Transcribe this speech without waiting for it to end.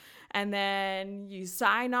And then you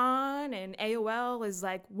sign on and AOL is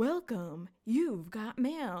like, welcome, you've got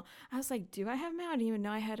mail. I was like, do I have mail? I didn't even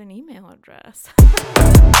know I had an email address.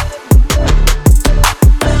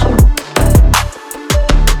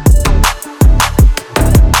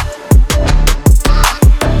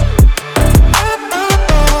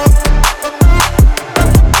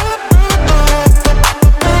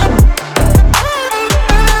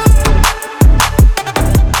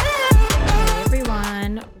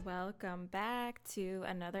 Welcome back to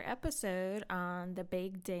another episode on the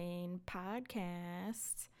Big Dane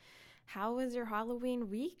podcast. How was your Halloween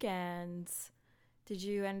weekend? Did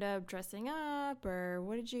you end up dressing up, or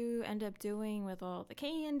what did you end up doing with all the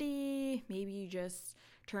candy? Maybe you just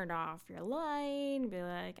turned off your light and be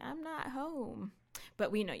like, I'm not home.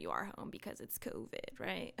 But we know you are home because it's COVID,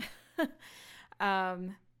 right?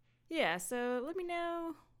 Yeah, so let me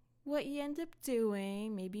know what you end up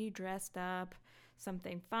doing. Maybe you dressed up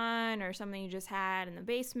something fun or something you just had in the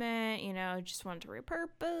basement, just wanted to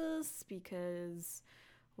repurpose, because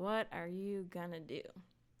what are you gonna do?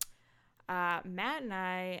 Matt and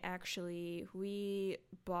I actually, we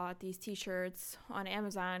bought these t-shirts on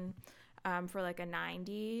Amazon for like a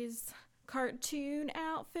 90s cartoon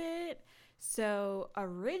outfit. So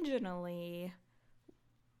originally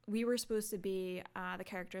we were supposed to be the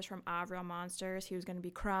characters from Real Monsters. He was going to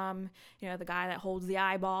be Crumb, the guy that holds the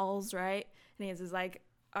eyeballs, right? And he has his like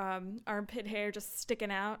armpit hair just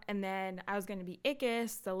sticking out. And then I was going to be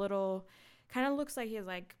Ickis, the little, kind of looks like he has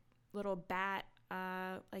like little bat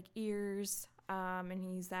like ears. And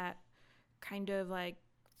he's that kind of like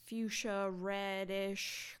fuchsia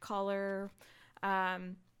reddish color.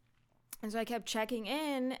 And so I kept checking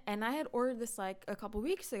in, and I had ordered this like a couple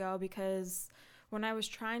weeks ago, because when I was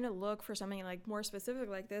trying to look for something like more specific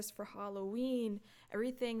like this for Halloween,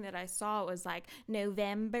 everything that I saw was like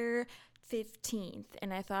November 15th.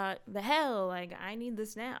 And I thought, the hell, like I need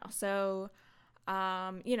this now. So,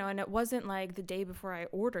 and it wasn't like the day before I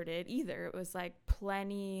ordered it either. It was like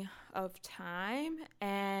plenty of time.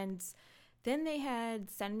 And then they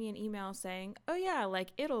had sent me an email saying, oh yeah,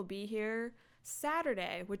 like it'll be here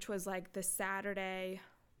Saturday, which was like the Saturday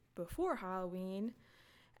before Halloween.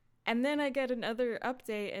 And then I get another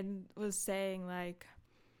update and was saying like,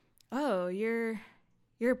 oh, your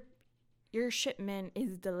shipment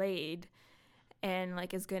is delayed and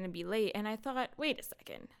like is going to be late. And I thought, wait a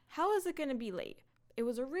second, how is it going to be late? It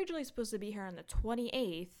was originally supposed to be here on the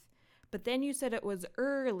 28th, but then you said it was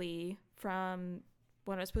early from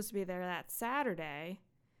when it was supposed to be there that Saturday.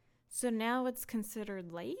 So now it's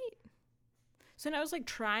considered late? So now I was like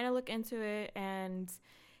trying to look into it, and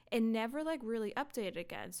it never like really updated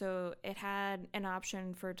again. So it had an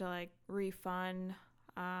option for it to like refund,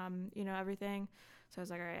 everything. So I was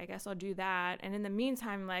like, all right, I guess I'll do that. And in the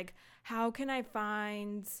meantime, like, how can I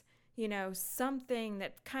find, something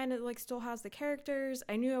that kind of like still has the characters?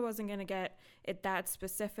 I knew I wasn't going to get it that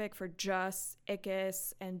specific for just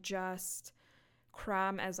Ickis and just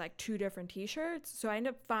Crumb as like two different t-shirts. So I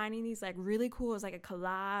ended up finding these like really cool, it was like a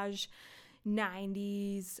collage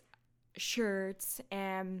 90s shirts.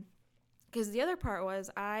 And because the other part was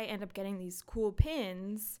I end up getting these cool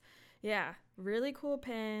pins, really cool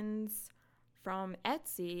pins from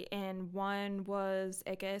Etsy, and one was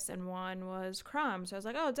Ickis and one was Crumb. So I was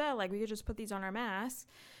like, oh duh, like we could just put these on our masks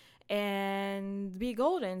and be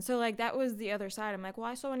golden. So like that was the other side. I'm like, well,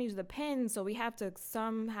 I still want to use the pins, so we have to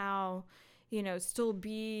somehow still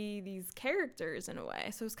be these characters in a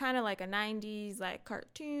way. So it's kind of like a 90s like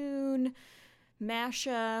cartoon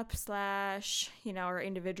mashup / our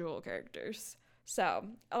individual characters. So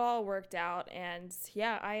it all worked out, and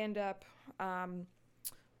I end up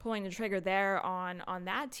pulling the trigger there on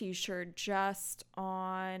that t-shirt just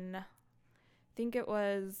on, I think it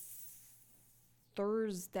was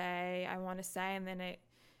Thursday, I want to say, and then it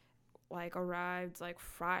like arrived like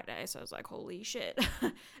Friday. So I was like, holy shit,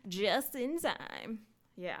 just in time.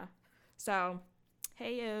 Yeah. So,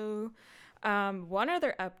 hey-o. One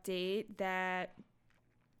other update that,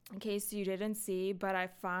 in case you didn't see, but I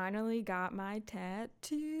finally got my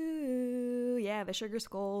tattoo. Yeah, the sugar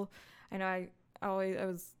skull. I know I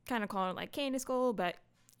was kind of calling it like candy skull, but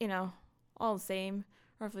all the same,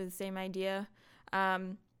 roughly the same idea.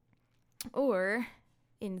 Or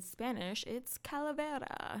in Spanish, it's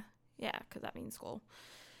calavera. Yeah, because that means skull.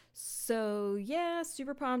 So yeah,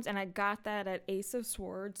 super pumped. And I got that at Ace of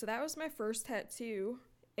Swords. So that was my first tattoo.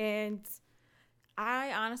 And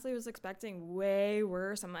I honestly was expecting way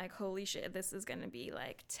worse. I'm like, holy shit, this is going to be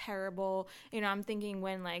like terrible. I'm thinking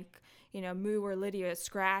when like, Moo or Lydia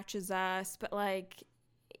scratches us, but like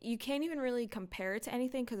you can't even really compare it to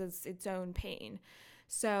anything because it's its own pain.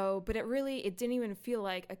 So, but it didn't even feel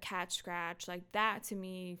like a cat scratch. Like that to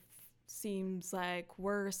me seems like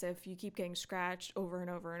worse if you keep getting scratched over and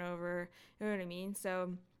over and over. You know what I mean?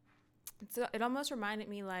 So it almost reminded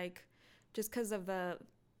me like just because of the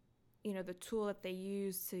tool that they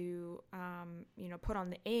use to, put on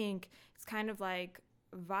the ink, it's kind of like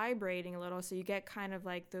vibrating a little. So you get kind of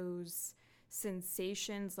like those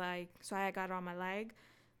sensations, like, so I got it on my leg.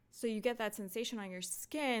 So you get that sensation on your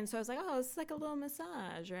skin. So I was like, oh, it's like a little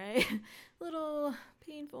massage, right? Little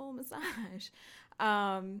painful massage.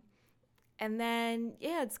 And then,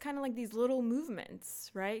 yeah, it's kind of like these little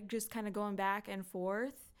movements, right? Just kind of going back and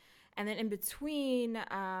forth. And then in between,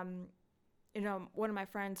 one of my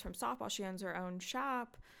friends from softball, she owns her own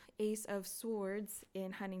shop, Ace of Swords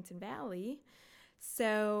in Huntington Valley.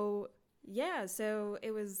 So yeah, so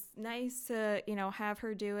it was nice to, have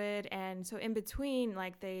her do it. And so in between,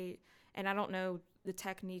 and I don't know the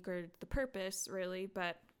technique or the purpose really,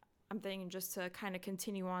 but I'm thinking just to kind of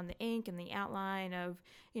continue on the ink and the outline of,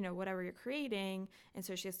 whatever you're creating. And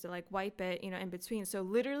so she has to like wipe it, in between. So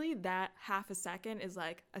literally that half a second is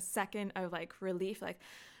like a second of like relief, like,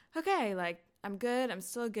 okay, like I'm good, I'm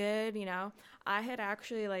still good, I had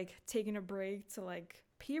actually like taken a break to like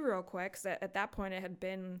pee real quick. So at that point it had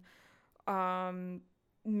been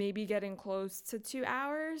maybe getting close to 2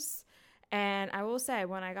 hours. And I will say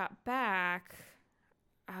when I got back,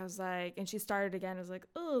 I was like, and she started again, I was like,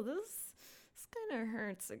 oh, this kind of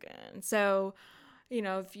hurts again. So,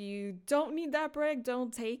 if you don't need that break,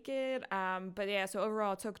 don't take it. But yeah, so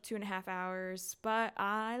overall it took 2.5 hours, but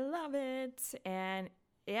I love it. And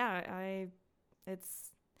yeah,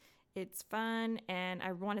 it's fun, and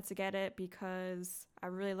I wanted to get it because I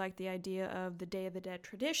really like the idea of the Day of the Dead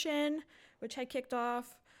tradition, which I kicked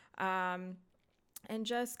off, and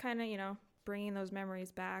just kind of, bringing those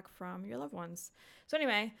memories back from your loved ones. So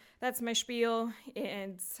anyway, that's my spiel,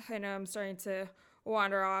 and I know I'm starting to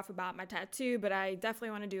wander off about my tattoo, but I definitely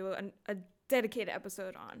want to do a dedicated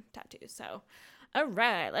episode on tattoos. So, all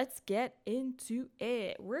right, let's get into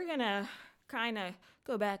it. We're gonna kind of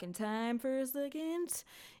go back in time for a second,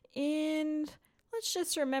 and let's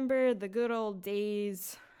just remember the good old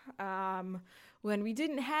days when we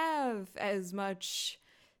didn't have as much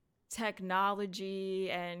technology,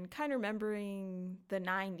 and kind of remembering the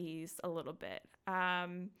 90s a little bit.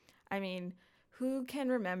 Who can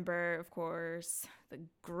remember, of course, the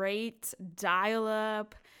great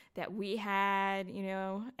dial-up that we had,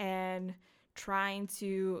 and trying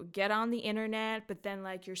to get on the internet, but then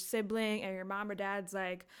like your sibling and your mom or dad's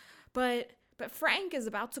like, but Frank is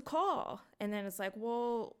about to call. And then it's like,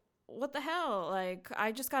 well, what the hell? Like,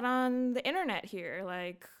 I just got on the internet here.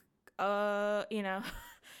 Like,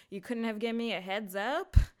 you couldn't have given me a heads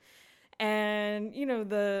up. And,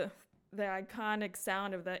 the iconic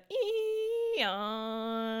sound of the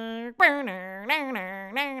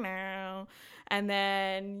and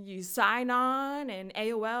then you sign on and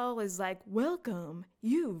AOL is like, welcome,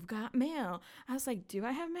 you've got mail. I was like, do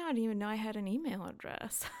I have mail? I didn't even know I had an email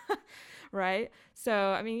address. Right?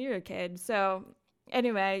 So, you're a kid. So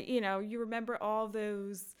anyway, you remember all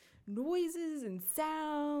those noises and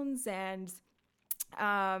sounds, and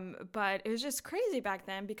but it was just crazy back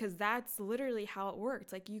then because that's literally how it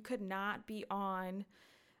worked. Like, you could not be on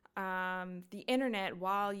the internet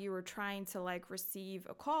while you were trying to like receive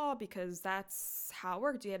a call, because that's how it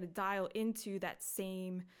worked. You had to dial into that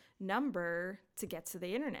same number to get to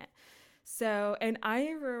the internet. So, and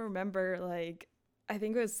I remember, like, I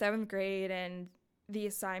think it was 7th grade, and the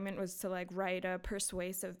assignment was to like write a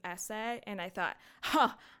persuasive essay, and I thought,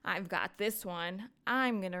 I've got this one.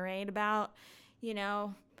 I'm gonna write about,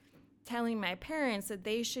 telling my parents that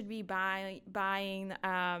they should be buying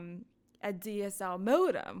a DSL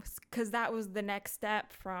modem, because that was the next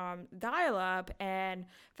step from dial-up and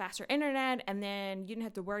faster internet. And then you didn't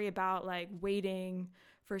have to worry about like waiting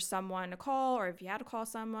for someone to call, or if you had to call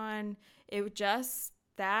someone, it would just,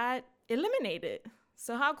 that eliminated.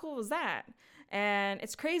 So how cool was that? And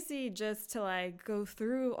it's crazy just to like go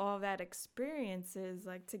through all that experiences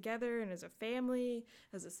like together and as a family,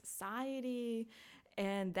 as a society.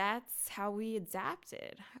 And that's how we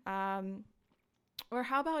adapted. Or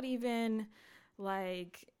how about even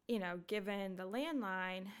like, given the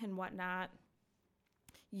landline and whatnot,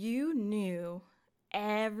 you knew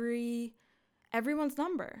everyone's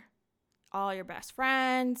number, all your best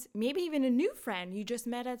friends, maybe even a new friend you just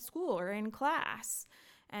met at school or in class.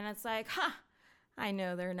 And it's like, I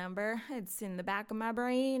know their number. It's in the back of my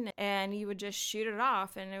brain. And you would just shoot it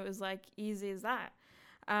off, and it was like easy as that.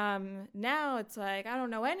 Now it's like, I don't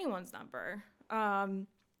know anyone's number.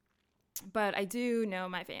 But I do know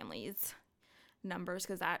my family's. numbers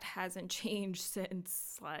because that hasn't changed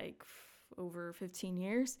since like over 15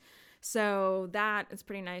 years. So that is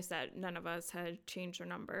pretty nice that none of us had changed our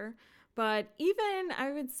number. But even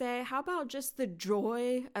I would say, how about just the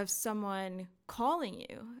joy of someone calling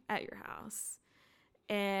you at your house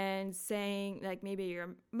and saying, like, maybe your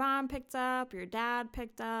mom picked up, your dad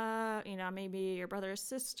picked up, you know, maybe your brother or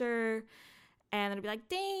sister, and it'll be like,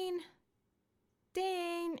 Dane,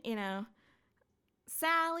 you know,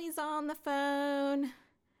 Sally's on the phone.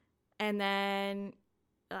 And then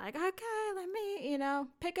like, okay, let me, you know,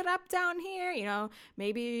 pick it up down here. You know,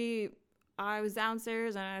 maybe I was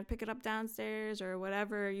downstairs and I'd pick it up downstairs or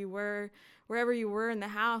whatever you were, wherever you were in the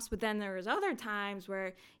house. But then there was other times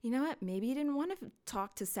where, you know what, maybe you didn't want to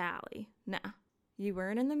talk to Sally. No, you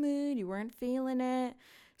weren't in the mood. You weren't feeling it.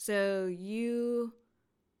 So you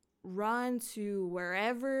run to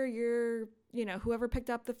wherever you're, you know, whoever picked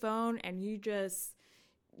up the phone, and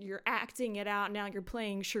you're acting it out. Now you're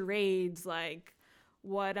playing charades. Like,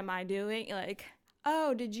 what am I doing? Like,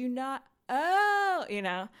 oh, did you not? Oh, you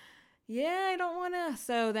know, yeah, I don't want to.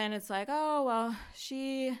 So then it's like, oh, well,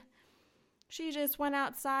 she just went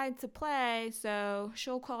outside to play, so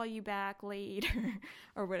she'll call you back later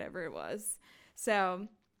or whatever it was. So,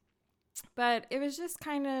 but it was just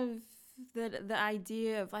kind of the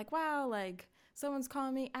idea of like, wow, like someone's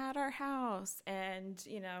calling me at our house and,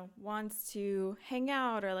 you know, wants to hang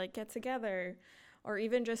out or like get together or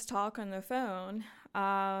even just talk on the phone.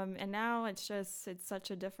 And now it's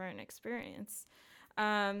such a different experience.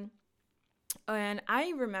 And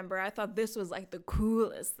I remember I thought this was like the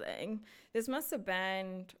coolest thing. This must have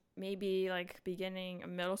been maybe like beginning of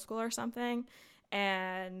middle school or something.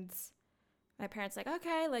 And my parents like,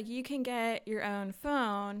 okay, like you can get your own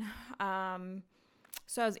phone.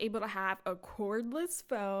 So I was able to have a cordless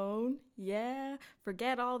phone. Yeah,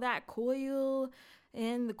 forget all that coil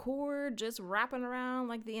and the cord just wrapping around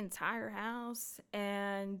like the entire house.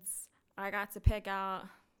 And I got to pick out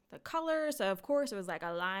the color. So of course it was like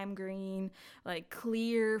a lime green, like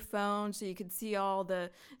clear phone, so you could see all the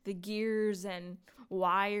gears and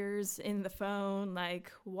wires in the phone.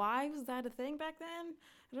 Like, why was that a thing back then?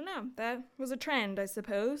 I don't know. That was a trend, I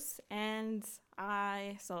suppose, and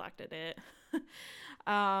I selected it.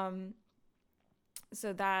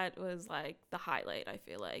 So that was like the highlight, I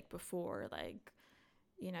feel like, before, like,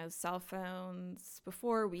 you know, cell phones,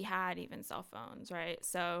 before we had even cell phones, right?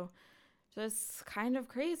 So just kind of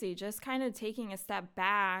crazy, just kind of taking a step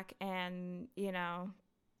back and, you know,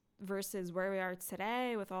 versus where we are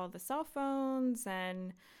today with all the cell phones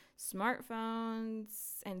and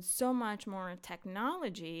smartphones and so much more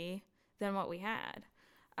technology than what we had.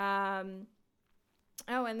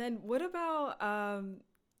 Oh, and then what about,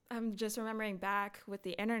 I'm just remembering back with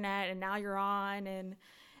the internet, and now you're on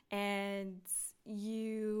and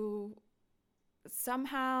you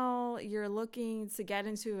somehow you're looking to get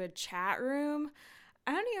into a chat room.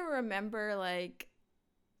 I don't even remember like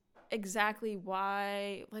exactly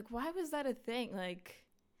why was that a thing? Like,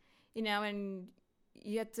 you know, and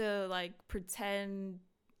you have to like pretend,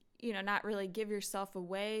 you know, not really give yourself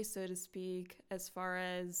away, so to speak, as far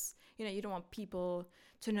as, you know, you don't want people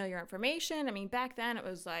to know your information. I mean, back then it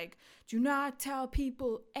was like, do not tell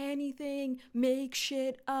people anything, make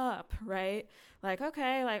shit up, right? Like,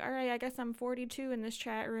 okay, like, all right, I guess I'm 42 in this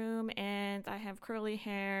chat room and I have curly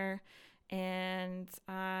hair and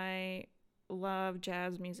I love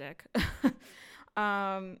jazz music.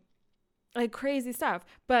 Like crazy stuff.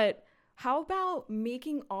 But how about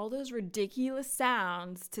making all those ridiculous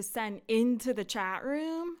sounds to send into the chat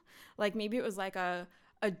room? Like maybe it was like a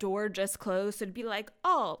door just closed. So it'd be like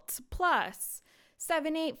Alt plus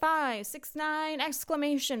 78569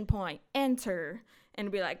 exclamation point, enter. And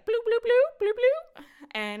it'd be like bloop, bloop, bloop, bloop, bloop.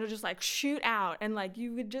 And it'll just like shoot out. And like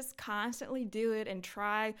you would just constantly do it and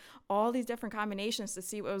try all these different combinations to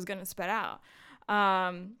see what was going to spit out.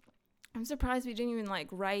 I'm surprised we didn't even like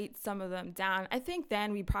write some of them down. I think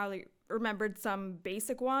then we probably remembered some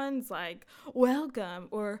basic ones like welcome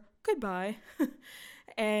or goodbye.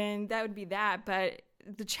 And that would be that. But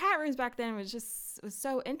the chat rooms back then was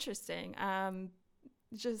so interesting.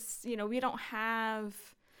 Just, you know, we don't have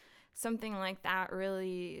something like that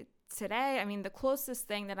really today. I mean, the closest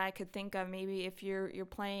thing that I could think of, maybe if you're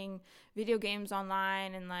playing video games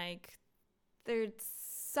online and like they're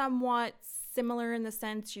somewhat similar in the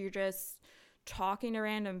sense you're just talking to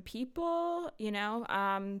random people, you know,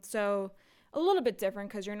 so a little bit different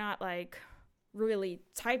because you're not like really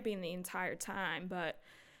typing the entire time, but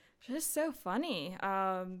just so funny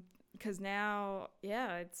because now,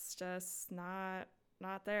 yeah, it's just not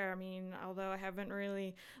there. I mean, although I haven't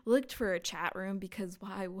really looked for a chat room because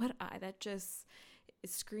why would I? That just, it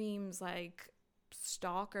screams like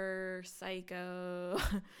stalker, psycho.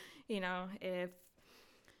 If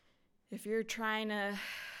you're trying to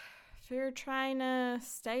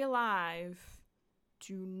stay alive,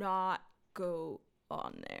 do not go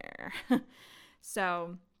on there.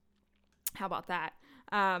 So how about that?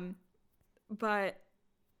 But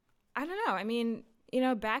I don't know. I mean,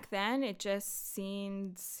 back then it just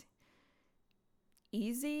seemed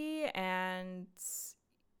easy, and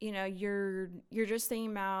you're just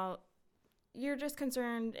thinking about, you're just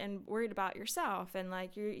concerned and worried about yourself, and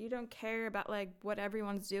like you don't care about like what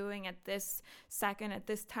everyone's doing at this second, at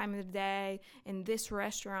this time of the day, in this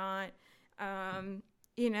restaurant.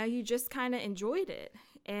 You just kind of enjoyed it.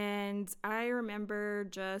 And I remember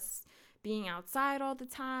just being outside all the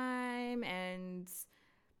time and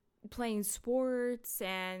playing sports,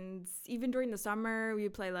 and even during the summer we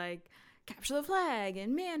would play like capture the flag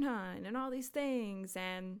and manhunt and all these things.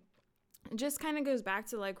 And it just kind of goes back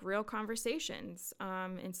to like real conversations,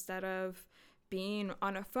 instead of being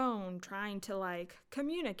on a phone trying to like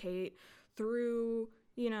communicate through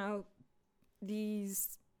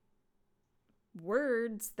these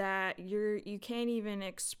words that you can't even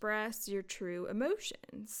express your true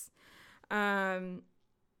emotions. And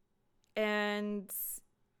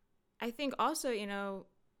I think also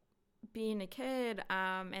being a kid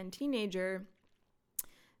and teenager,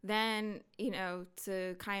 then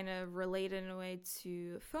to kind of relate in a way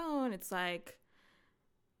to a phone, it's like,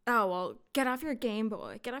 oh well, get off your Game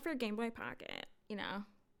Boy Pocket.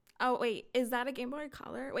 Oh wait, is that a Game Boy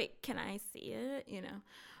Color? Wait, can I see it?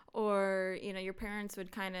 Or your parents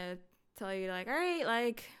would kind of tell you like, all right,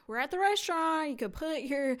 like we're at the restaurant, you could put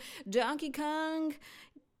your Donkey Kong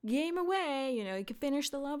game away, you could finish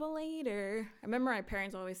the level later. I remember my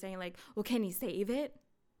parents always saying like, well, can you save it?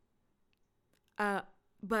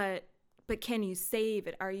 But can you save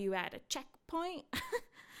it? Are you at a checkpoint?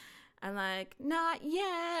 I'm like, not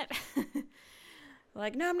yet.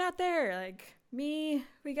 Like, no, I'm not there. Like, we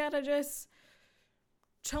gotta just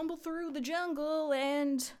tumble through the jungle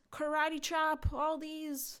and karate chop all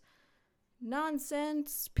these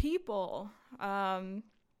nonsense people.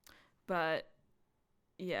 But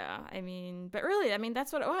yeah, but really,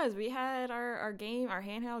 that's what it was. We had our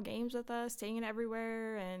handheld games with us, taking it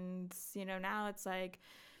everywhere. And, now it's like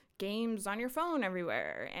games on your phone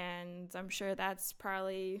everywhere. And I'm sure that's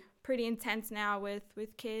probably pretty intense now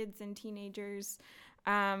with kids and teenagers.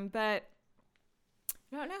 But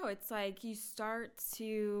no, it's like you start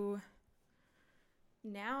to,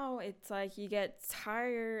 now it's like you get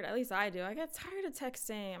tired, at least I do. I get tired of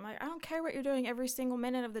texting. I'm like, I don't care what you're doing every single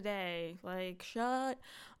minute of the day. Like, shut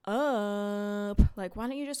up. Like, why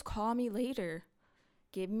don't you just call me later?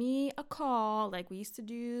 Give me a call like we used to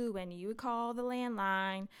do when you would call the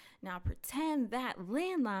landline. Now pretend that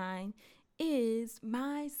landline is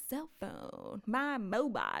my cell phone, my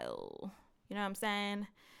mobile. You know what I'm saying?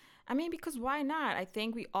 Because why not? I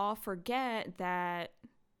think we all forget that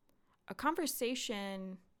a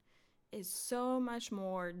conversation is so much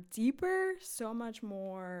more deeper, so much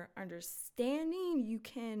more understanding. You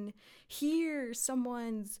can hear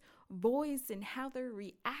someone's voice and how they're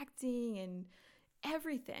reacting and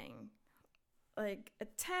everything. Like a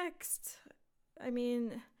text,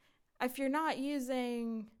 if you're not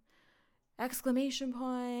using exclamation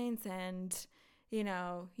points and,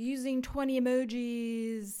 using 20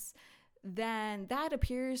 emojis, then that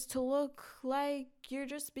appears to look like you're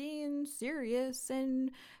just being serious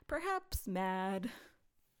and perhaps mad.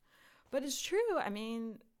 But it's true. I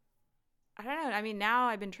don't know. Now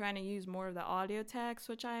I've been trying to use more of the audio text,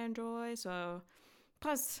 which I enjoy. So,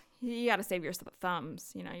 plus, you got to save your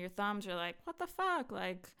thumbs. Your thumbs are like, what the fuck?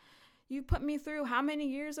 Like, you put me through how many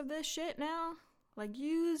years of this shit now? Like,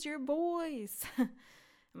 use your voice.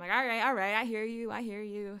 I'm like, all right, I hear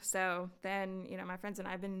you. So then, my friends and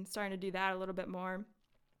I have been starting to do that a little bit more.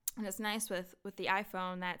 And it's nice with the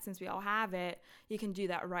iPhone that since we all have it, you can do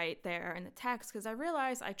that right there in the text. Because I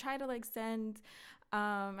realized I try to like send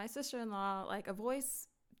my sister-in-law like a voice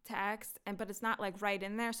text, but it's not like right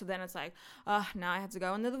in there. So then it's like, now I have to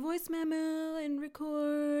go into the voice memo and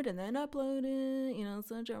record and then upload it,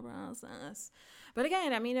 such a process. But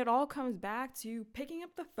again, it all comes back to picking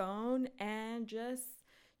up the phone and just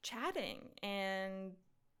chatting. And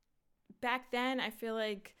back then I feel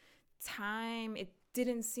like time, it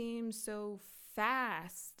didn't seem so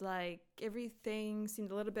fast. Like everything seemed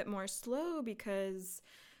a little bit more slow because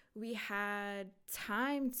we had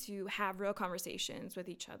time to have real conversations with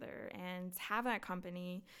each other and have that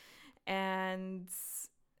company. And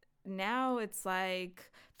now it's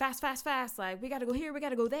like fast. Like, we got to go here, we got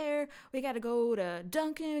to go there, we got to go to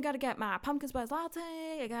Dunkin', we got to get my pumpkin spice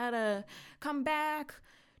latte, I got to come back,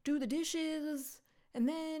 do the dishes, and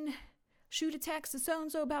then shoot a text to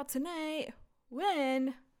so-and-so about tonight,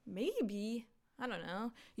 when maybe, I don't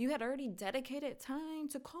know, you had already dedicated time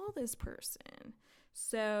to call this person.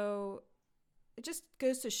 So it just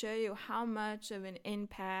goes to show you how much of an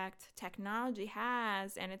impact technology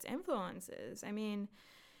has and its influences. I mean,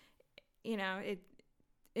 it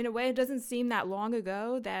in a way, it doesn't seem that long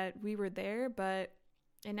ago that we were there,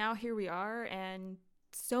 and now here we are, and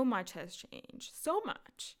so much has changed. So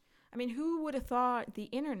much. I mean, who would have thought the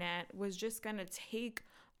internet was just going to take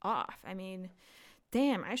off? I mean,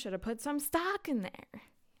 damn, I should have put some stock in there.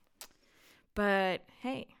 But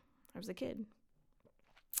hey, I was a kid.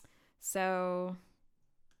 So,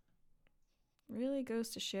 really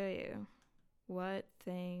goes to show you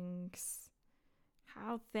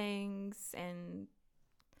how things and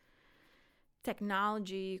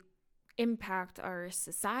technology impact our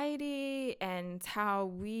society and how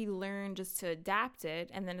we learn just to adapt it.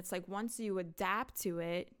 And then it's like once you adapt to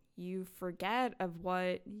it, you forget of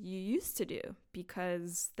what you used to do,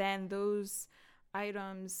 because then those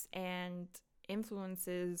items and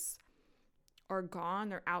influences are gone,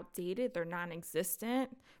 they're outdated, they're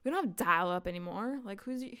non-existent. We don't have dial-up anymore. Like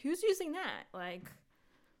who's using that? Like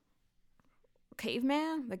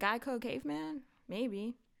caveman, the Geico caveman,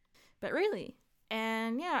 maybe, but really.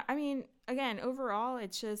 And yeah, I mean, again, overall,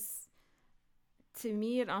 it's just, to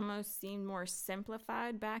me, it almost seemed more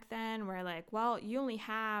simplified back then, where like, well, you only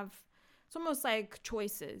have, it's almost like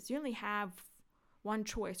choices. You only have one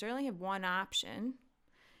choice, or you only have one option,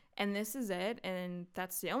 and this is it, and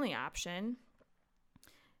that's the only option.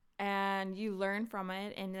 And you learn from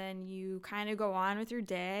it, and then you kind of go on with your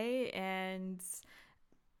day, and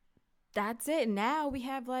that's it. Now we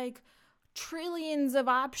have like trillions of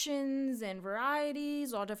options and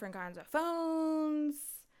varieties, all different kinds of phones.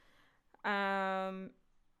 And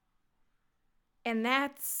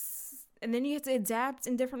then you have to adapt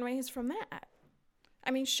in different ways from that.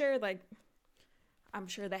 I mean, sure, like, I'm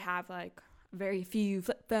sure they have like very few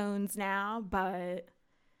flip phones now, but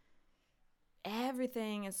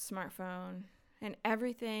everything is a smartphone, and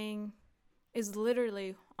everything is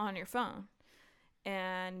literally on your phone.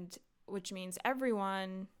 And which means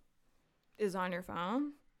everyone is on your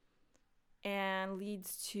phone, and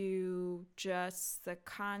leads to just the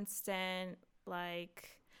constant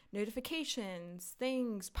like notifications,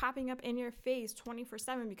 things popping up in your face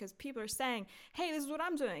 24/7, because people are saying, hey, this is what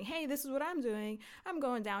I'm doing. Hey, this is what I'm doing. I'm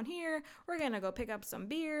going down here. We're going to go pick up some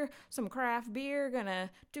beer, some craft beer, gonna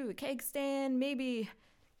do a cake stand, maybe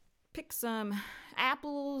pick some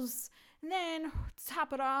apples, and then to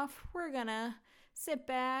top it off, we're gonna sit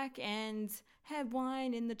back and have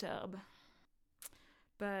wine in the tub.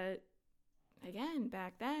 But again,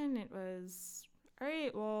 back then it was, all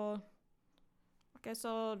right, well, I guess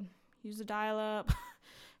I'll use the dial-up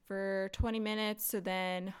for 20 minutes, so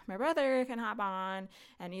then my brother can hop on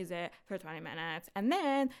and use it for 20 minutes, and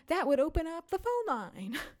then that would open up the phone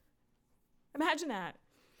line. Imagine that.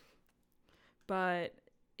 But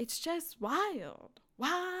it's just wild.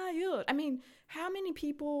 I mean, how many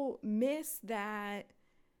people miss that,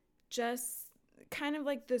 just kind of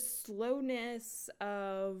like the slowness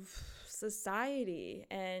of society,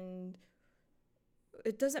 and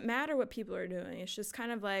it doesn't matter what people are doing. It's just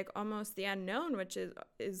kind of like almost the unknown, which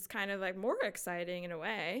is kind of like more exciting in a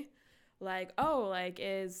way. Like, oh, like,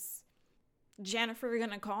 is Jennifer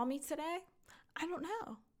gonna call me today? I don't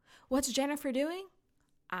know. What's Jennifer doing?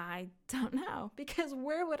 I don't know, because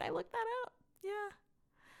where would I look that up?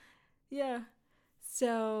 Yeah.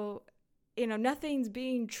 So, nothing's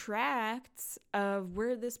being tracked of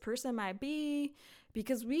where this person might be,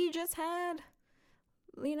 because we just had,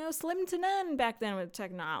 slim to none back then with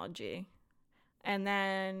technology. And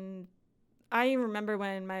then I even remember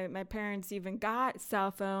when my parents even got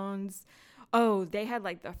cell phones. Oh, they had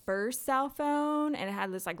like the first cell phone, and it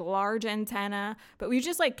had this like large antenna, but we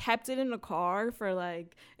just like kept it in the car for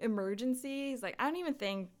like emergencies. Like, I don't even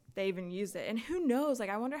think they even used it. And who knows, like,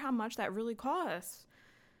 I wonder how much that really costs.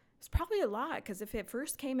 It's probably a lot, because if it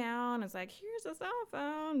first came out, it's like, here's a cell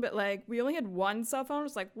phone, but like we only had one cell phone.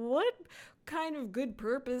 It's like, what kind of good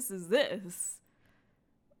purpose is this?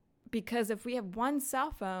 Because if we have one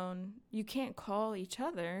cell phone, you can't call each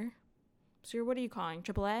other. So what are you calling?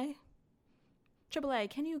 AAA? AAA,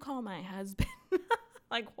 can you call my husband?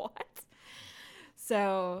 Like, what?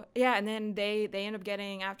 So yeah, and then they end up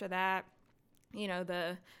getting, after that,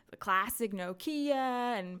 the classic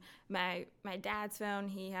Nokia, and my dad's phone,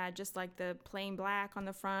 he had just like the plain black on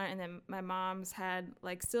the front, and then my mom's had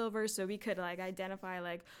like silver, so we could like identify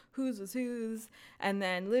like whose was whose. And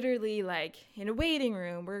then literally like in a waiting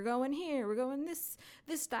room, we're going here, we're going this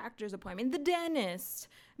doctor's appointment, the dentist,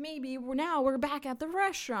 maybe we're back at the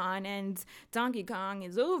restaurant, and Donkey Kong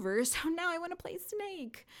is over, so now I want to play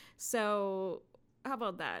Snake. So how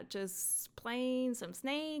about that? Just playing some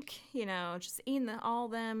Snake, just eating all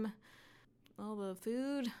the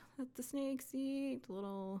food that the snakes eat,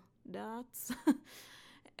 little dots.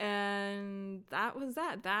 And that was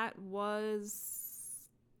that. That was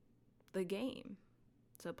the game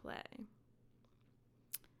to play.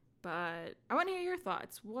 But I want to hear your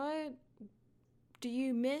thoughts. What do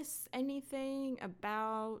you miss anything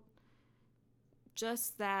about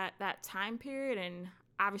just that time period? And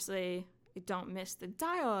obviously, I don't miss the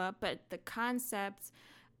dial-up, but the concept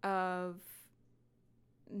of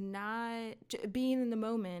not being in the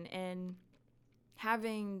moment and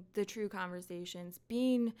having the true conversations,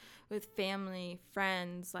 being with family,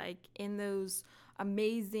 friends, like in those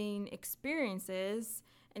amazing experiences,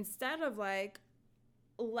 instead of like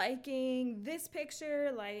liking this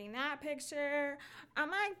picture, liking that picture. Oh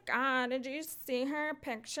my God, did you see her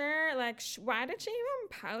picture? Like, why did she even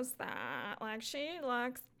post that? Like, she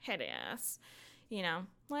looks hideous.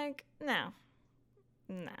 Like, no.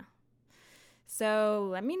 So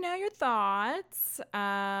let me know your thoughts.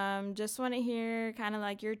 Just want to hear kind of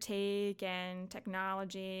like your take and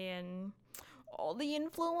technology and all the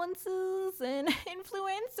influences and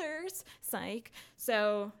influencers. Psych.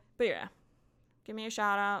 So, but yeah. Give me a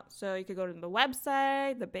shout out. So you could go to the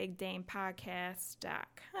website,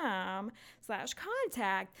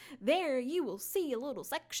 thebigdanepodcast.com/contact. There you will see a little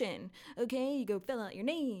section. Okay, you go fill out your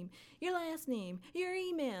name, your last name, your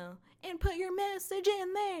email, and put your message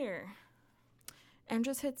in there. And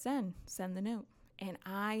just hit send the note, and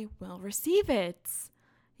I will receive it.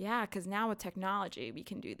 Yeah, because now with technology, we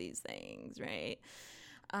can do these things, right?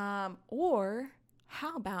 Or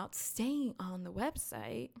how about staying on the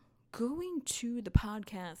website, going to the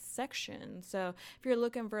podcast section. So if you're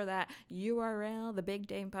looking for that URL,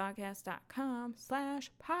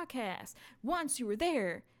 thebigdanepodcast.com/podcast. Once you are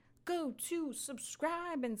there, go to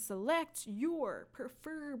subscribe and select your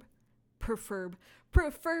preferred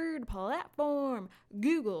platform: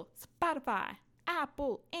 Google, Spotify,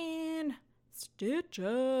 Apple, and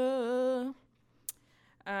Stitcher.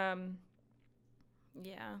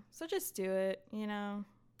 Yeah, so just do it, you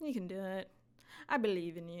can do it. I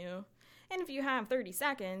believe in you. And if you have 30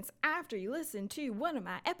 seconds after you listen to one of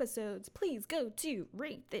my episodes, please go to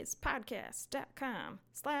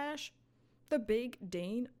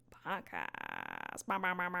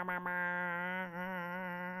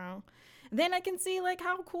ratethis.podcast/thebigdanepodcast. Then I can see like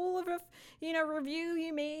how cool of a review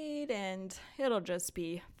you made, and it'll just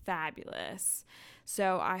be fabulous.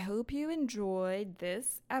 So I hope you enjoyed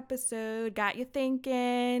this episode, got you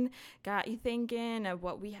thinking of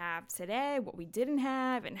what we have today, what we didn't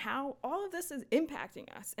have, and how all of this is impacting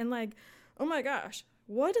us. And like, oh my gosh,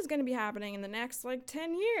 what is going to be happening in the next like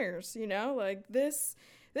 10 years? Like this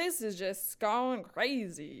is just going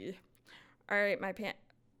crazy. All right,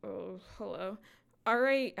 oh, hello. All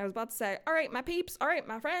right, I was about to say, all right, my peeps, all right,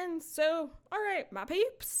 my friends. So, all right, my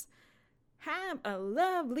peeps, have a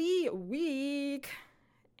lovely week,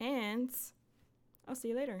 and I'll see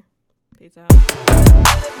you later. Peace out.